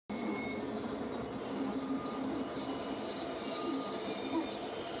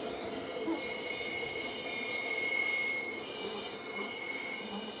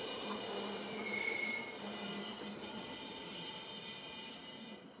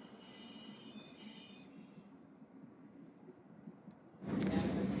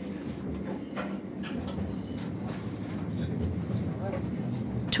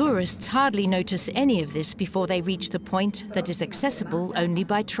tourists hardly notice any of this before they reach the point that is accessible only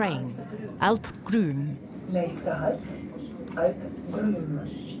by train, Alp Grüm.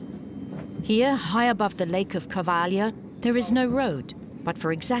 Here, high above the lake of Cavalia, there is no road, but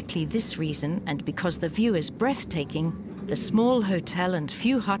for exactly this reason, and because the view is breathtaking, the small hotel and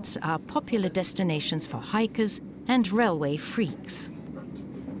few huts are popular destinations for hikers and railway freaks.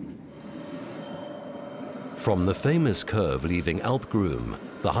 From the famous curve leaving Alp Grüm,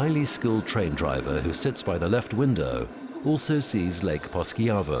 the highly skilled train driver who sits by the left window also sees Lake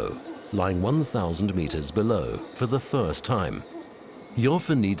Poschiavo, lying 1,000 meters below for the first time. He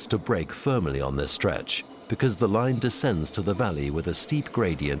often needs to brake firmly on this stretch because the line descends to the valley with a steep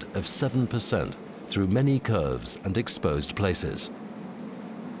gradient of 7% through many curves and exposed places.